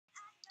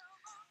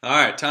All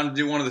right, time to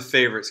do one of the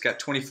favorites. Got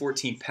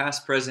 2014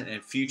 past, present,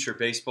 and future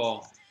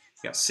baseball.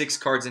 Got 6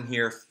 cards in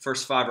here.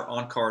 First 5 are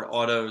on-card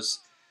autos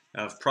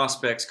of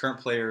prospects, current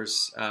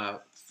players,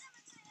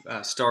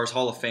 stars,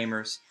 Hall of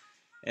Famers.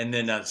 And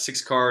then the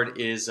 6th card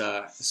is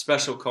a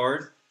special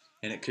card,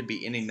 and it could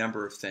be any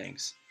number of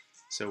things.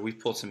 So we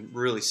pulled some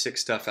really sick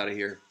stuff out of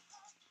here.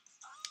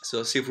 So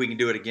let's see if we can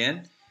do it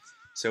again.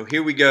 So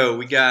here we go.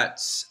 We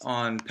got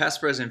on past,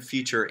 present,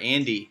 future,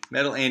 Andy,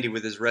 Metal Andy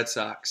with his Red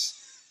Sox.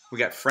 We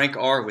got Frank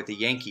R with the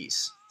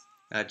Yankees.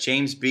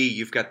 James B,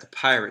 you've got the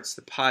Pirates,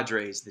 the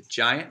Padres, the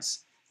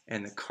Giants,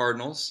 and the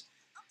Cardinals.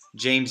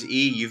 James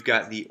E, you've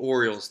got the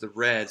Orioles, the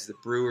Reds, the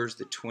Brewers,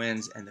 the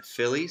Twins, and the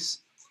Phillies.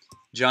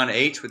 John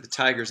H with the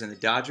Tigers and the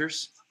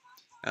Dodgers.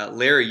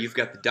 Larry, you've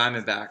got the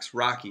Diamondbacks,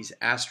 Rockies,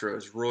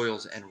 Astros,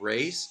 Royals, and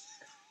Rays.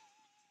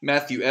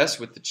 Matthew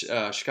S with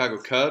the Chicago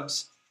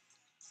Cubs.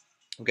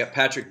 We've got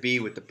Patrick B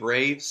with the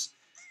Braves.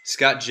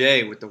 Scott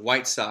J with the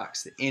White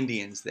Sox, the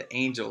Indians, the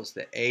Angels,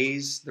 the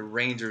A's, the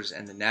Rangers,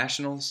 and the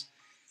Nationals.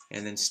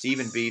 And then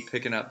Stephen B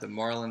picking up the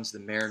Marlins, the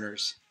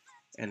Mariners,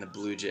 and the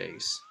Blue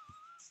Jays.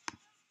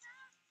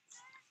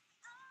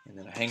 And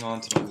then I hang on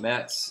to the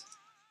Mets.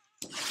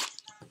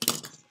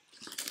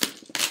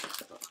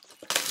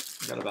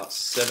 Got about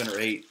 7 or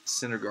 8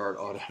 center guard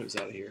autos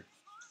out of here.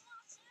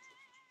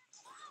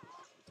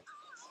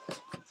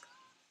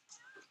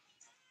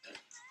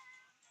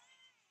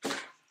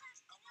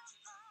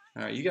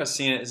 All right, you guys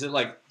seeing it? Is it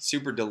like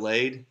super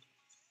delayed?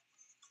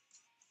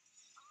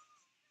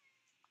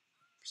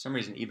 For some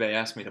reason, eBay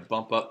asked me to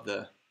bump up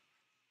the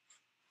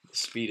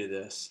speed of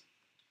this.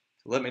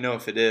 So let me know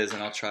if it is,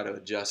 and I'll try to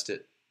adjust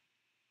it.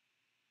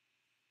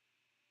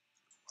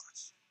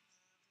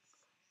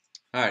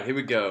 All right, here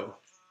we go.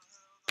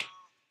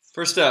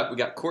 First up, we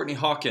got Courtney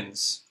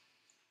Hawkins.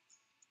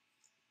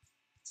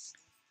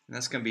 And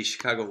that's going to be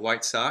Chicago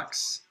White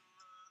Sox.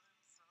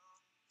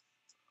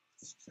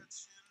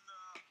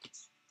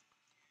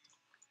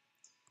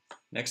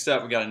 Next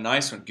up, we got a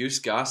nice one, Goose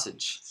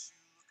Gossage.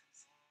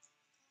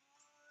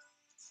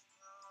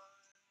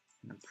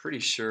 I'm pretty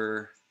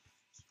sure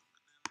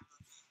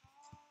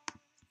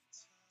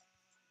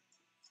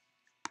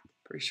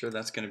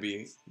that's going to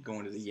be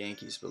going to the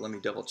Yankees, but let me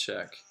double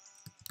check.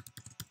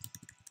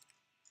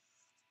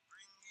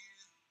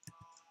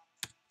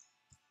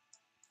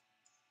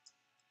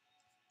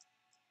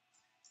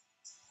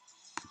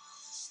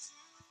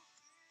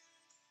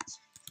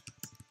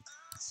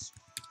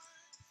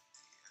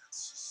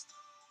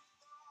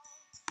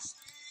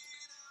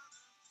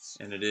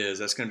 And it is.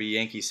 That's going to be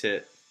Yankees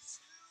hit.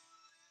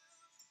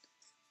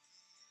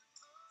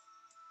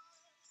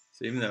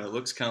 So even though it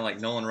looks kind of like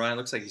Nolan Ryan, it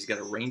looks like he's got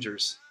a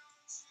Rangers.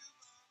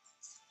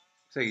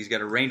 Looks like he's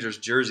got a Rangers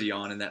jersey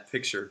on in that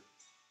picture.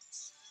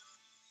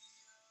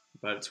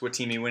 But it's what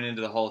team he went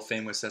into the Hall of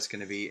Fame with, so that's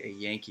going to be a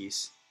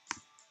Yankees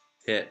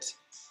hit.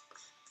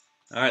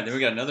 All right, then we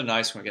got another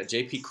nice one. We got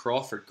J.P.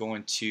 Crawford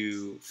going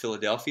to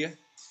Philadelphia.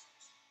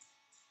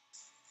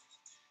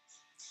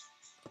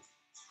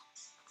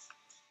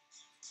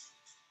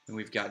 And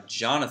we've got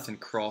Jonathan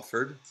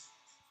Crawford.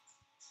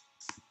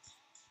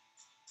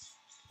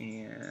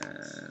 And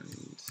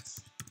I'm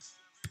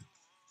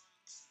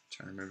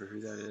trying to remember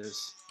who that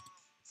is.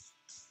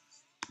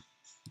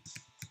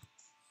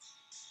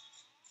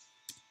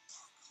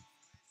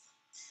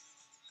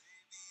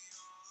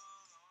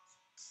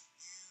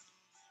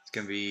 It's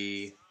going to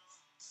be,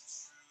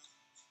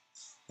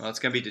 well, it's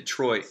going to be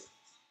Detroit.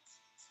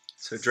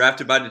 So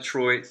drafted by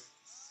Detroit.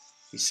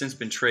 He's since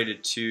been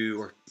traded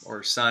to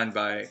or signed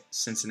by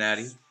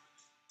Cincinnati,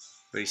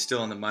 but he's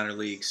still in the minor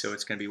league, so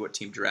it's going to be what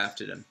team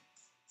drafted him.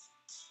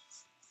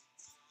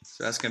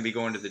 So that's going to be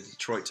going to the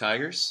Detroit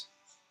Tigers.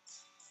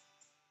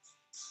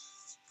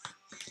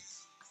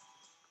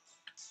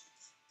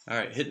 All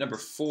right, hit number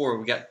 4,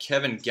 we got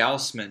Kevin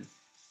Gausman.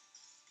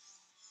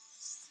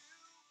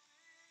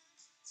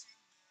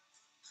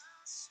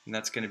 And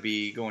that's going to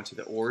be going to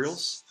the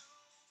Orioles.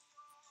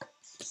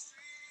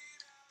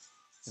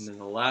 And then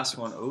the last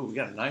one, oh, we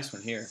got a nice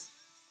one here.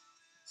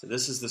 So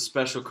this is the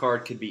special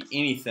card, could be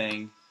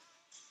anything.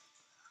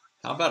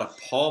 How about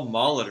a Paul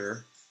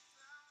Molitor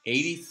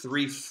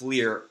 83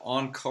 Fleer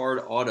on-card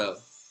auto,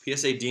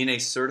 PSA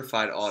DNA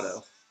certified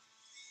auto.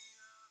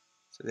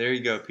 So there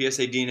you go,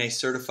 PSA DNA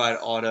certified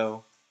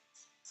auto.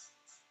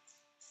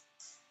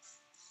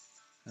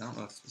 I don't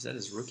know if, is that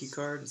his rookie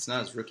card? It's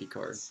not his rookie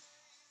card.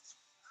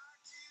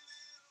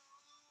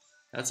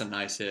 That's a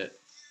nice hit.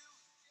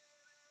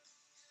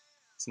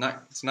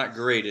 It's not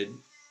graded.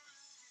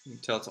 You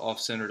can tell it's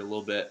off-centered a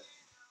little bit,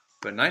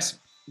 but nice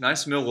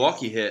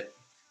Milwaukee hit.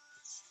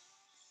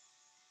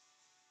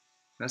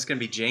 That's going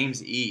to be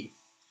James E.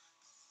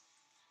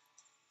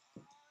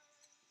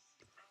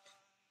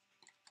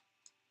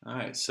 All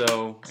right,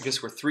 so I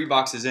guess we're 3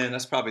 boxes in.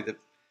 That's probably the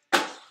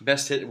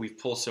best hit that we've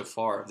pulled so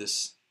far of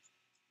this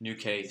new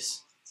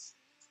case.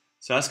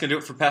 So that's going to do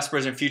it for past,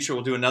 present, future.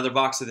 We'll do another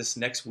box of this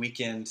next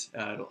weekend.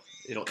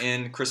 It'll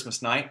end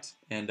Christmas night,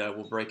 and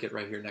we'll break it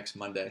right here next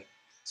Monday.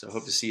 So I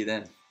hope to see you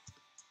then.